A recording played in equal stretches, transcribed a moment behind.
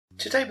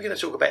Today we're going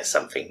to talk about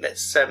something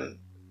that's on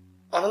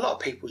a lot of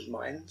people's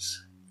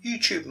minds.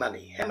 YouTube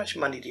money. How much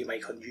money do you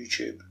make on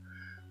YouTube?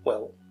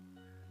 Well,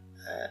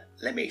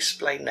 let me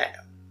explain that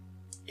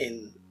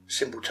in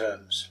simple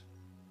terms.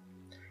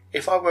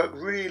 If I work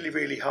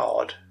really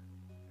hard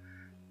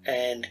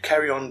and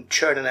carry on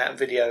churning out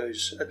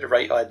videos at the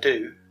rate I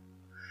do,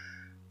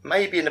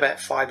 maybe in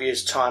about 5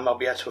 years' time I'll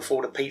be able to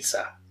afford a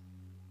pizza.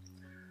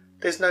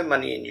 There's no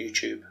money in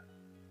YouTube.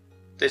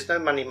 There's no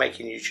money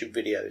making YouTube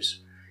videos.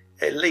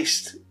 At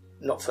least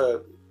not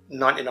for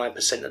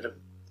 99% of the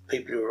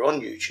people who are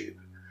on YouTube.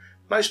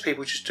 Most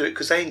people just do it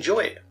because they enjoy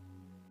it.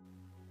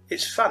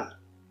 It's fun.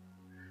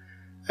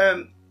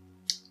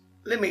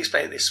 Let me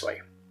explain it this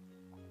way.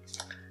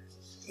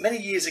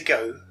 Many years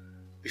ago,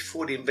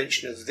 before the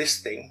invention of this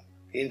thing,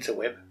 the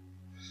interweb,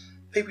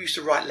 people used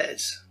to write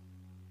letters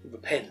with a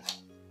pen.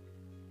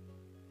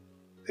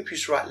 People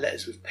used to write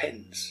letters with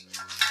pens,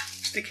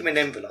 stick them in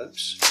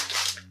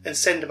envelopes and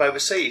send them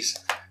overseas.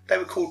 They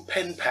were called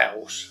pen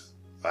pals.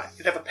 Right?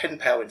 You'd have a pen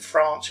pal in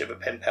France, you'd have a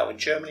pen pal in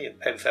Germany, a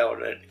pen pal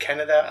in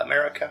Canada,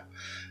 America,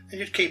 and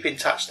you'd keep in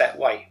touch that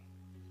way.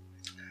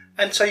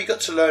 And so you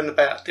got to learn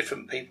about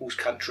different people's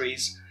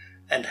countries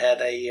and how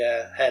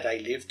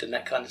they lived and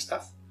that kind of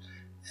stuff.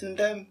 And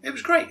it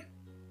was great.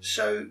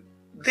 So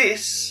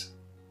this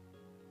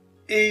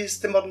is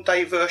the modern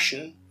day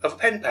version of a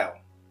pen pal.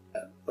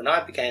 When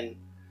I began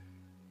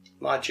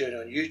my journey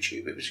on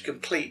YouTube, it was a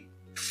complete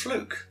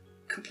fluke,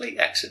 complete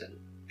accident.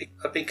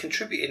 I've been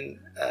contributing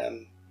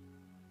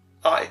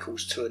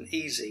articles to an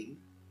e-zine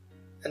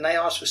and they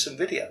asked for some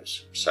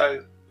videos.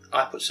 So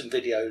I put some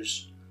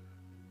videos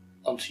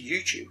onto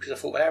YouTube because I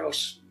thought, how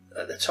else,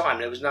 at the time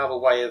there was no other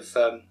way of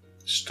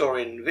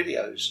storing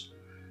videos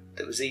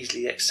that was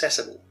easily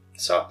accessible.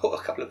 So I put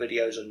a couple of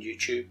videos on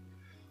YouTube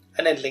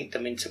and then linked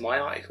them into my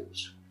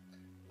articles.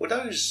 Well,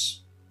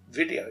 those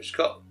videos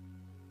got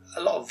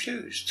a lot of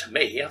views. To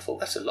me, I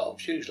thought that's a lot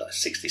of views, like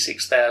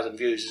 66,000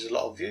 views is a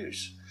lot of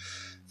views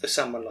for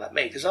someone like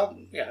me, because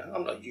I'm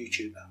not a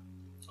YouTuber.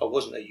 I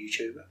wasn't a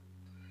YouTuber.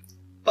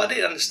 But I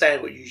didn't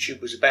understand what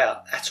YouTube was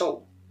about at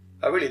all.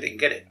 I really didn't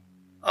get it.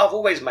 I've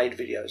always made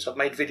videos. I've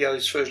made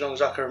videos for as long as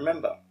I can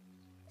remember.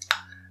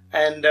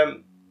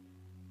 And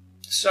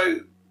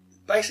so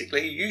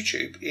basically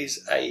YouTube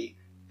is a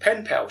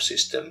pen pal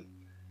system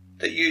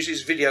that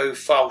uses video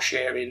file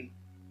sharing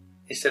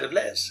instead of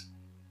letters.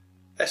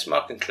 That's my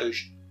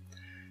conclusion.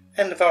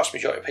 And the vast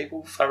majority of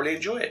people thoroughly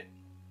enjoy it.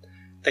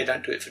 They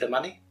don't do it for the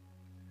money.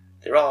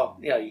 There are,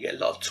 you get a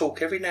lot of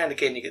talk. Every now and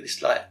again you get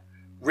this like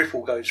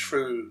ripple goes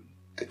through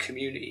the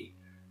community.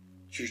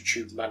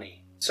 YouTube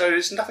money. So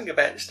there's nothing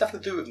about it. It's nothing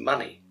to do with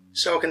money.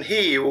 So I can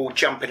hear you all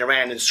jumping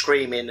around and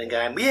screaming and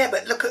going, yeah,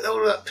 but look at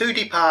all that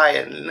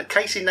PewDiePie and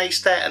Casey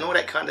Neistat and all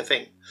that kind of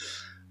thing.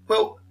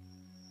 Well,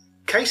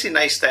 Casey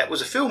Neistat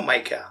was a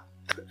filmmaker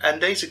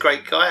and he's a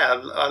great guy.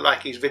 I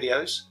like his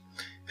videos.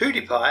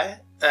 PewDiePie,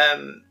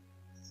 I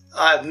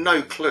have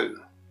no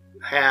clue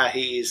how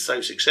he is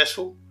so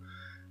successful.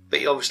 But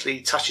he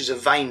obviously touches a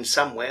vein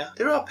somewhere.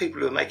 There are people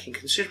who are making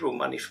considerable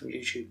money from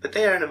YouTube, but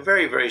they are in a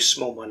very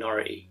small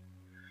minority.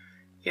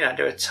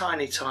 They're a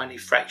tiny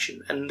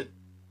fraction, and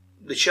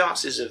the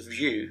chances of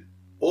you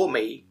or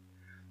me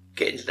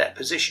getting to that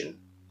position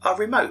are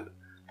remote.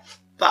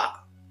 But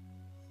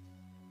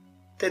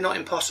they're not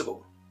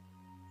impossible.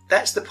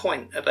 That's the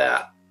point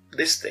about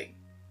this thing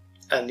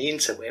and the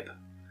interweb,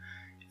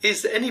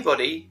 is that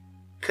anybody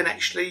can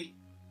actually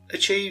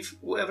achieve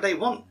whatever they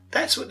want.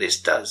 That's what this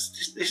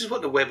does. This is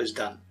what the web has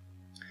done.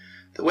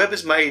 The web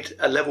has made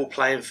a level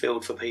playing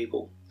field for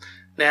people.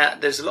 Now,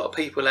 there's a lot of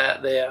people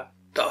out there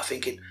that are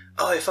thinking,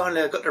 oh, if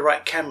only I got the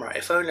right camera,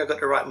 if only I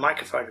got the right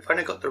microphone, if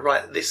only I got the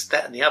right this,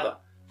 that and the other.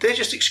 They're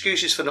just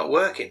excuses for not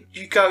working.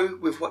 You go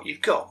with what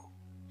you've got.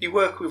 You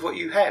work with what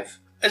you have.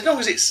 As long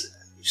as it's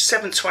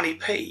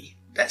 720p,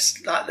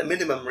 that's like the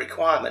minimum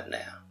requirement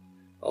now.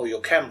 Or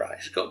your camera,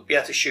 it's got to be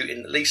able to shoot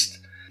in at least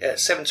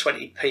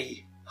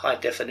 720p high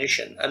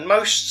definition. And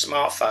most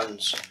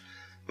smartphones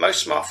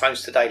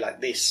today like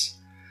this,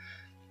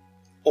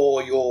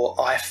 or your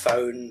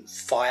iPhone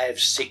 5,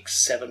 6,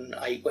 7,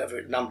 8,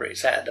 whatever number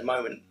it's at the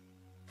moment,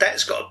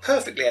 that's got a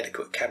perfectly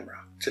adequate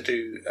camera to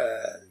do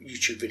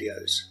YouTube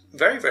videos.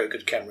 Very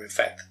good camera, in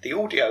fact. The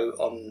audio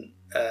on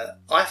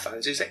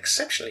iPhones is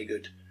exceptionally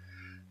good.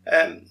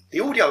 The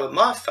audio on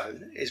my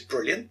phone is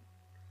brilliant.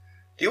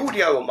 The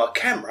audio on my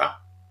camera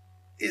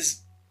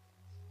is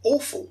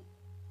awful.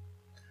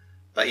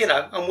 But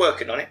I'm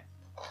working on it,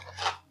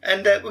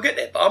 and we'll get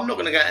there. But I'm not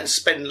going to go out and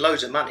spend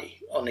loads of money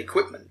on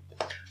equipment.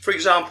 For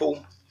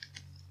example,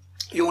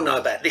 you all know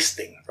about this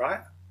thing,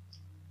 right?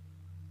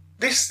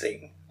 This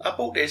thing, I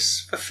bought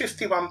this for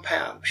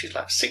 £51, which is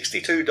like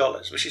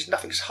 $62, which is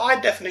nothing. It's a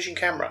high definition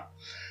camera,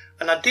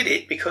 and I did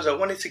it because I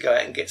wanted to go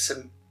out and get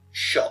some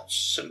shots,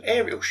 some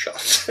aerial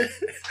shots,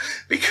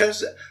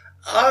 because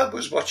I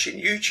was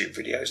watching YouTube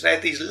videos and they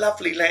had these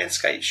lovely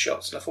landscape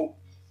shots, and I thought,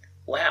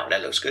 wow,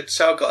 that looks good.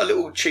 So I got a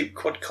little cheap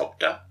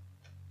quadcopter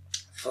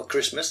for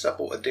Christmas. I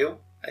bought a deal,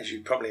 as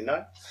you probably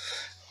know.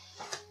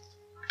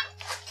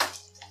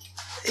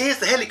 here's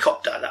the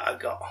helicopter that I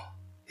got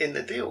in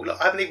the deal. Look,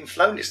 I haven't even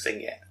flown this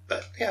thing yet,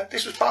 but yeah,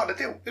 this was part of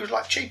the deal. It was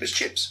like cheap as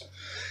chips.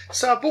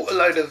 So I bought a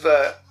load of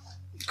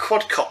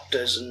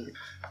quadcopters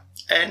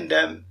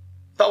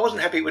but I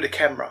wasn't happy with the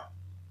camera.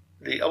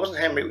 I wasn't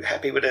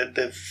happy with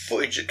the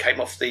footage that came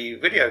off the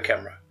video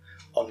camera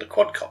on the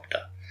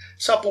quadcopter.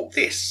 So I bought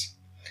this.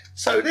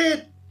 So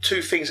they're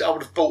two things I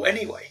would have bought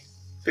anyway,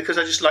 because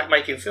I just like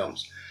making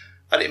films.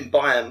 I didn't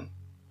buy them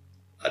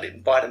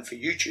for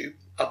YouTube.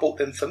 I bought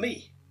them for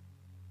me.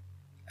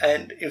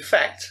 And in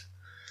fact,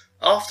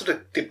 after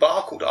the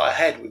debacle that I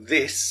had with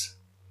this,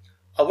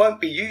 I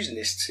won't be using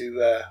this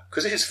to,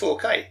 because this is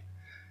 4K.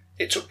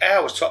 It took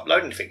hours to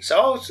upload anything.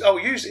 So I'll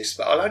use this,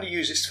 but I'll only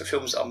use this for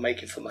films that I'm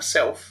making for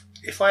myself.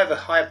 If I have a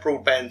high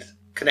broadband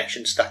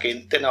connection stuck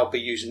in, then I'll be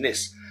using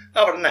this.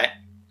 Other than that,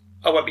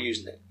 I won't be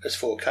using it as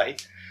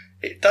 4K.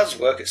 It does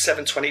work at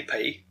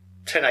 720p,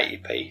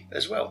 1080p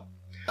as well.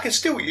 I can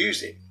still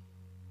use it,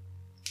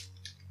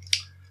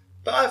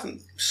 but I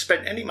haven't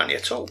spent any money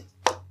at all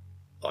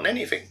on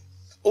anything.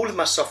 All of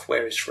my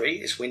software is free.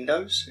 It's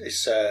Windows.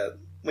 It's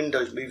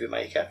Windows Movie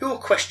Maker. Your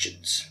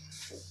questions.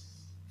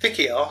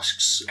 Vicky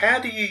asks, how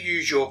do you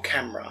use your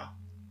camera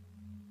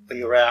when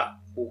you're out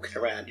walking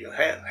around?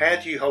 How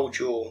do you hold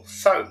your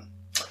phone?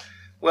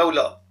 Well,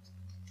 look,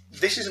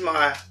 this is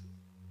my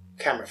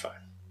camera phone.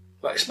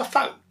 Well, it's my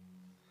phone,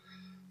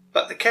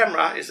 but the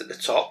camera is at the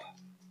top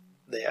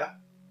there.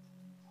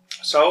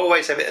 So I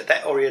always have it at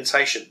that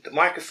orientation. The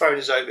microphone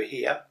is over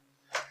here,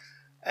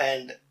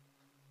 and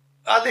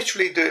I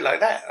literally do it like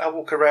that. I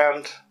walk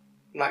around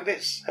like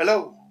this.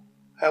 Hello,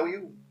 how are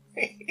you?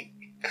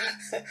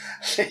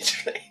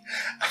 Literally,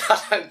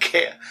 I don't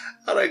care.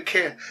 I don't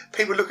care.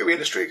 People look at me in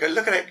the street and go,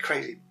 look at that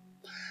crazy.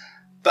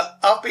 But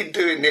I've been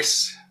doing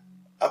this.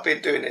 I've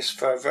been doing this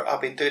for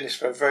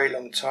a very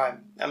long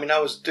time. I mean, I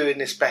was doing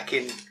this back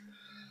in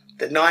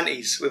the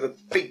 90s with a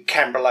big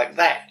camera like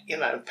that. You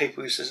know,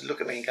 people used to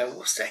look at me and go,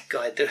 what's that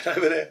guy doing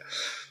over there?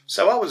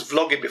 So I was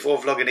vlogging before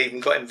vlogging even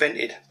got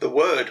invented. The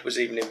word was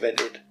even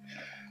invented.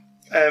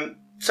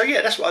 So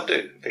yeah, that's what I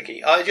do,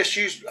 Vicky. I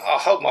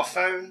hold my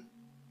phone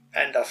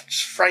and I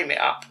just frame it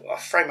up. I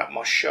frame up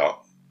my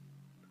shot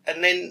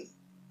and then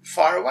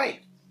fire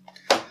away.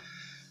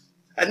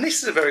 And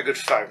this is a very good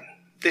phone.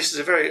 This is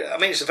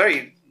it's a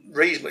very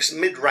reasonable. It's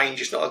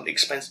mid-range. It's not an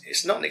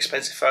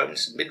expensive phone.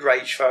 It's a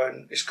mid-range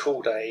phone. It's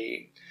called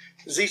a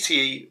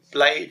ZTE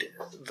Blade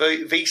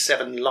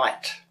V7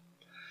 Lite.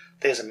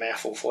 There's a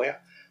mouthful for you,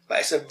 but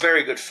it's a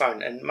very good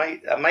phone and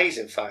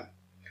amazing phone.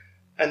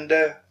 And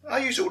I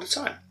use it all the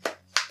time.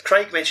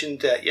 Craig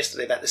mentioned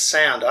yesterday about the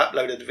sound. I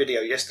uploaded a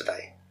video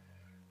yesterday,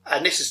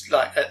 and this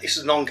is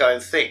an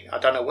ongoing thing. I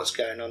don't know what's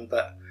going on,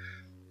 but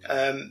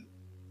I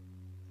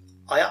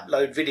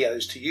upload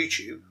videos to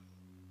YouTube.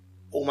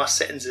 All my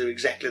settings are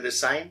exactly the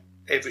same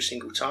every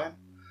single time,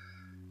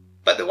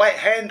 but the way it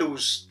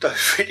handles those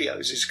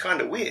videos is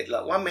kind of weird.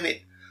 Like 1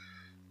 minute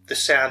the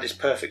sound is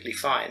perfectly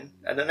fine,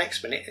 and the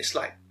next minute it's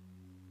like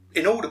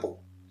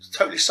inaudible. It's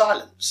totally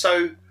silent.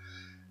 So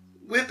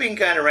we've been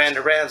going around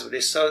the rounds with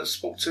this. So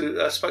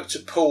I spoke to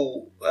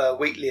Paul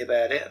Wheatley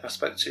about it, and I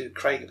spoke to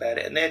Craig about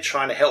it, and they're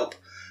trying to help,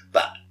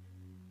 but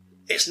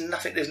it's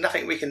nothing. There's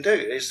nothing we can do.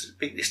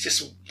 It's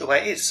just the way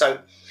it is.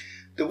 So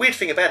the weird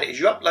thing about it is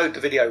you upload the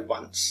video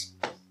once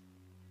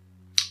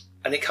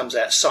and it comes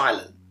out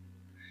silent.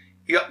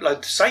 You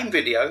upload the same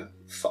video.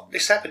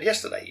 This happened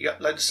yesterday. You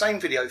upload the same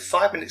video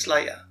 5 minutes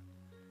later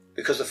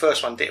because the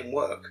first one didn't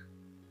work.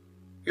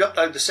 You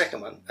upload the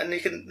second one and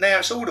now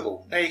it's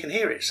audible. Now you can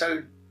hear it.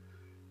 So,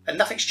 and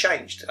nothing's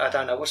changed. I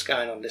don't know what's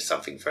going on. There's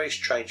something very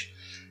strange.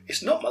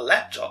 It's not my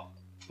laptop.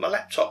 My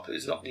laptop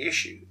is not the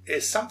issue.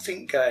 There's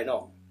something going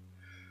on.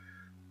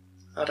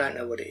 I don't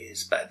know what it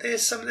is, but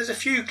there's a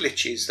few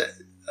glitches that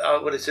I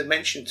wanted to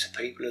mention to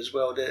people as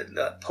well.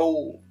 That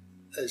Paul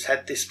has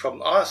had this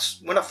problem.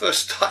 When I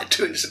first started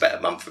doing this about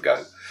a month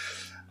ago,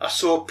 I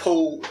saw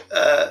Paul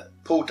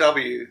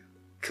W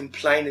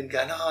complaining,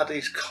 going,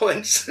 these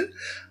comments, and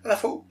I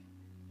thought,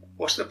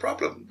 what's the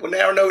problem? Well,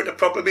 now I know what the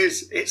problem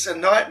is. It's a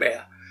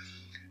nightmare.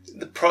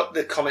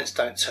 The comments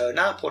don't turn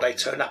up, or they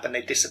turn up and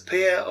they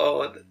disappear,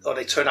 or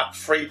they turn up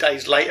 3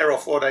 days later or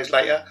 4 days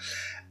later.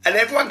 And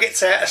everyone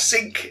gets out of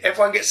sync.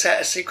 Everyone gets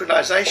out of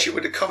synchronization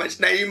with the comments.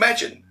 Now you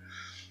imagine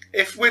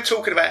if we're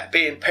talking about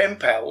being pen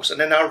pals, and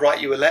then I'll write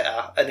you a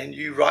letter, and then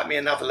you write me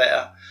another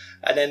letter,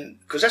 and then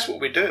because that's what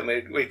we're doing,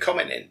 we're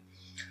commenting,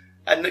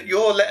 and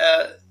your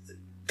letter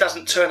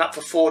doesn't turn up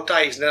for 4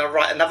 days, and then I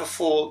write another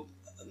 4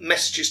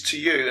 messages to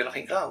you, and I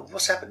think, oh,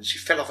 what's happened? She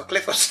fell off a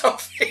cliff or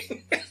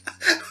something.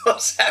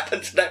 What's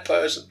happened to that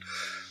person?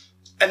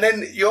 And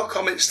then your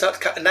comments start to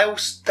cut, and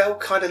they'll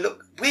kind of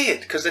look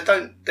weird because they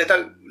don't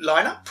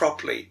line up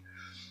properly,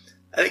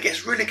 and it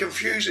gets really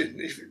confusing.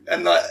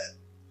 And like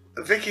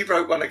Vicky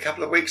wrote one a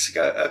couple of days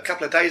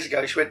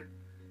ago. She went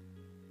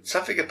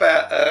something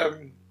about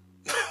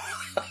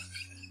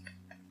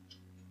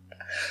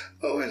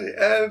what was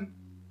it?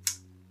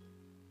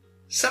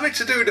 Something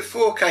to do with the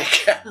 4K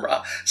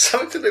camera.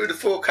 Something to do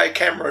with the 4K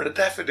camera and the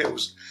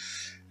daffodils.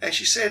 And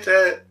she said,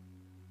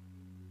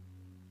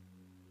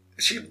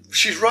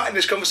 she's writing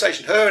this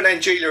conversation. Her and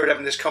Angelia are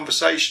having this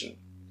conversation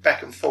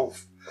back and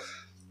forth.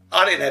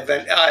 I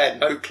had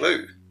no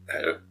clue.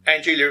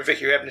 Angelia and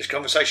Vicky were having this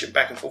conversation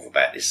back and forth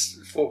about this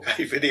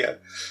 4K video.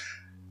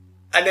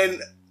 And then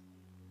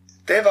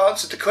they've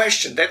answered the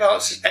question. They've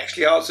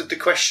actually answered the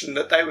question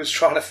that they was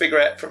trying to figure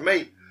out from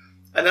me.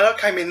 And then I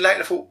came in late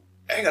and I thought,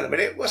 hang on a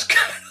minute, what's going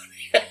on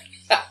here?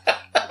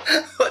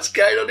 What's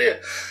going on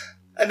here?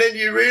 And then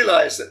you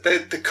realise that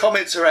the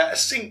comments are out of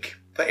sync.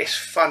 But it's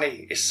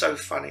funny. It's so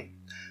funny.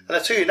 And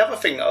I'll tell you another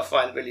thing that I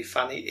find really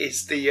funny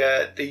is the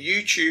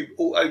YouTube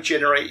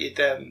auto-generated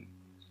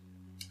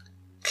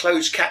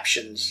closed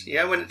captions. You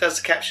know, when it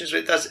does the captions,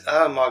 it does.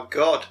 Oh my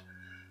God!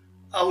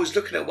 I was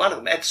looking at one of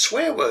them. It had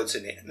swear words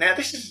in it. Now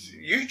this is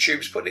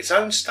YouTube's putting its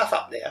own stuff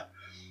up there.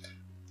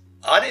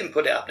 I didn't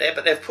put it up there,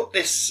 but they've put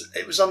this.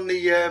 It was on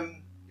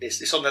the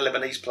it's on the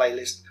Lebanese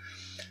playlist.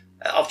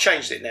 I've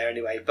changed it now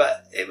anyway.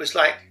 But it was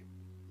like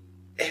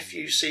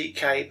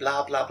FUCK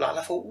blah blah blah. And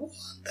I thought, what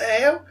the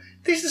hell?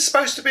 This is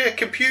supposed to be a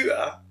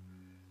computer,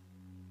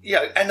 you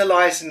know,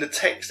 analysing the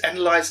text,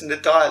 analysing the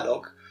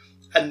dialogue,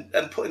 and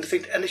putting the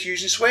thing, and it's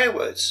using swear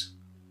words.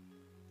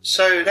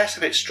 So that's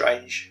a bit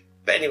strange.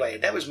 But anyway,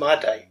 that was my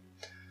day.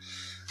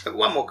 But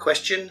one more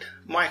question.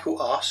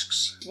 Michael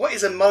asks, what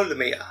is a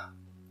molometer?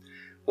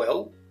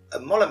 Well, a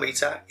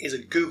molometer is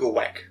a Google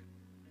whack.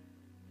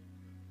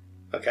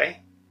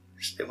 Okay,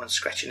 everyone's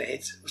scratching their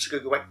heads. What's a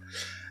Google whack?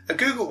 A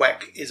Google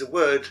whack is a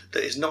word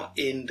that is not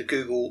in the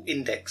Google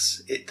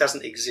index. It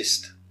doesn't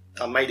exist.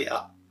 I made it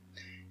up.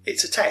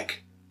 It's a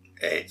tag.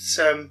 It's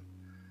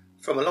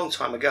from a long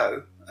time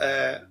ago,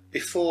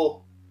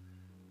 before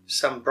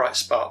some bright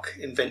spark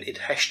invented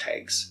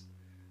hashtags.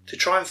 To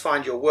try and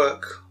find your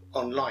work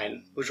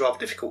online was rather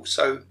difficult.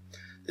 So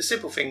the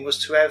simple thing was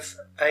to have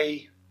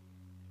a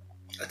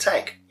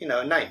tag, you know,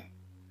 a name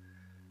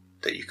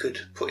that you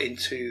could put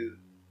into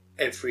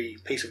every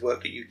piece of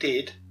work that you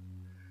did.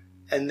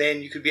 And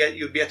then you'd be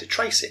able to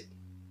trace it.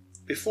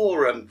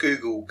 Before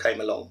Google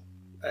came along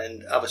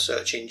and other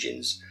search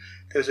engines,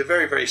 there was a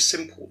very, very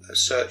simple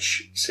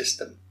search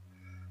system.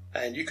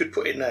 And you could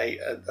put in a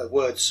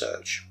word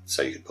search.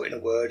 So you could put in a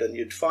word and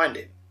you'd find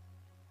it.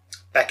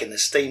 Back in the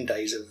steam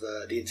days of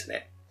the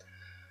internet.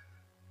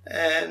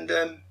 And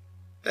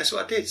that's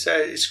what I did. So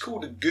it's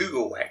called a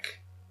Google whack.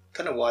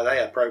 Don't know why they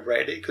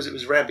appropriated it, because it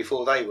was around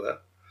before they were.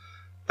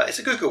 But it's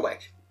a Google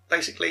whack.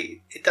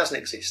 Basically, it doesn't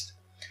exist.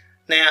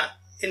 Now,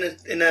 in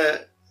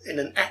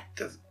an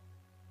act of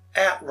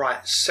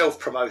outright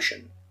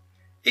self-promotion,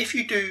 if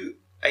you do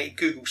a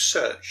Google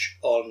search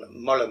on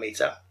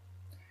molometer,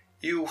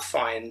 you will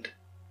find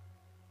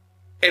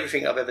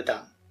everything I've ever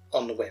done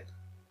on the web.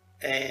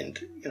 And,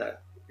 you know,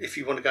 if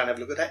you want to go and have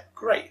a look at that,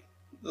 great.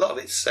 A lot of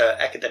it's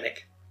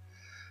academic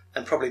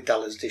and probably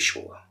dull as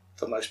dishwater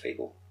for most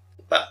people.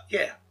 But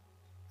yeah,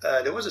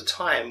 there was a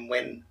time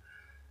when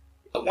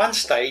at one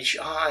stage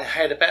I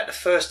had about the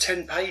first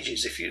 10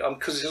 pages,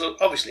 because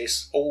obviously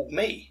it's all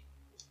me.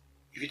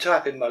 If you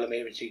type in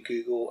molometer into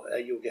Google,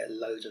 you'll get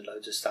loads and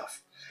loads of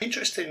stuff.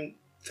 Interesting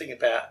thing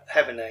about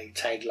having a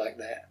tag like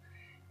that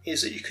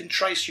is that you can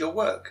trace your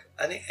work,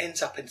 and it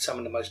ends up in some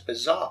of the most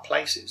bizarre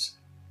places.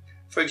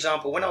 For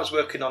example, when I was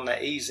working on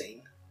that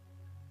e-zine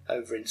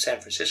over in San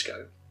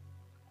Francisco,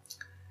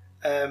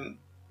 the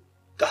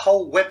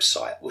whole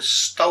website was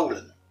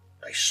stolen.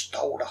 They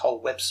stole the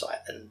whole website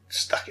and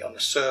stuck it on a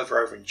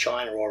server over in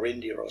China or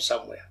India or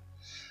somewhere.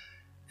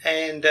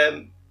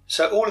 And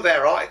so all of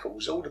our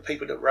articles, all the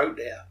people that wrote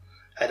there,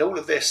 had all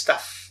of their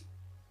stuff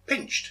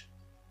pinched.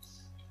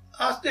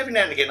 Every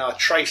now and again I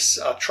tried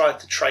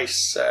to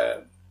trace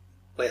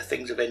where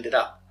things have ended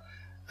up.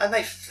 And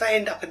they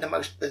end up in the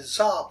most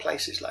bizarre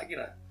places, like, you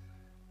know,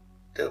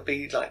 there'll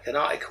be like an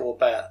article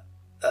about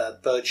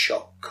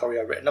birdshot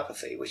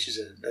chorioretinopathy, which is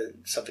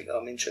something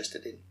I'm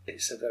interested in.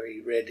 It's a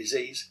very rare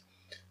disease.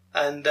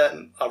 And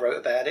I wrote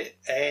about it,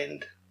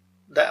 and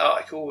that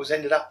article was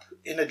ended up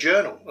in a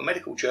journal, a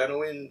medical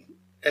journal in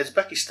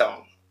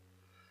Uzbekistan.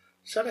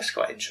 So that's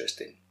quite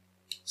interesting.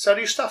 So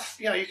your stuff,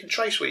 you know, you can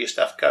trace where your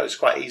stuff goes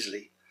quite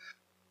easily.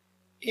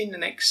 In the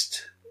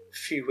next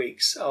few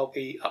weeks, I'll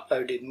be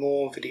uploading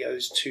more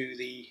videos to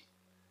the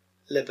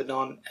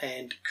Lebanon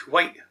and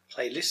Kuwait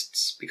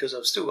playlists, because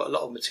I've still got a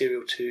lot of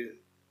material to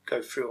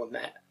go through on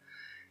that.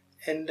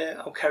 And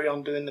I'll carry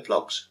on doing the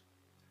vlogs.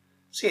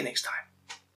 See you next time.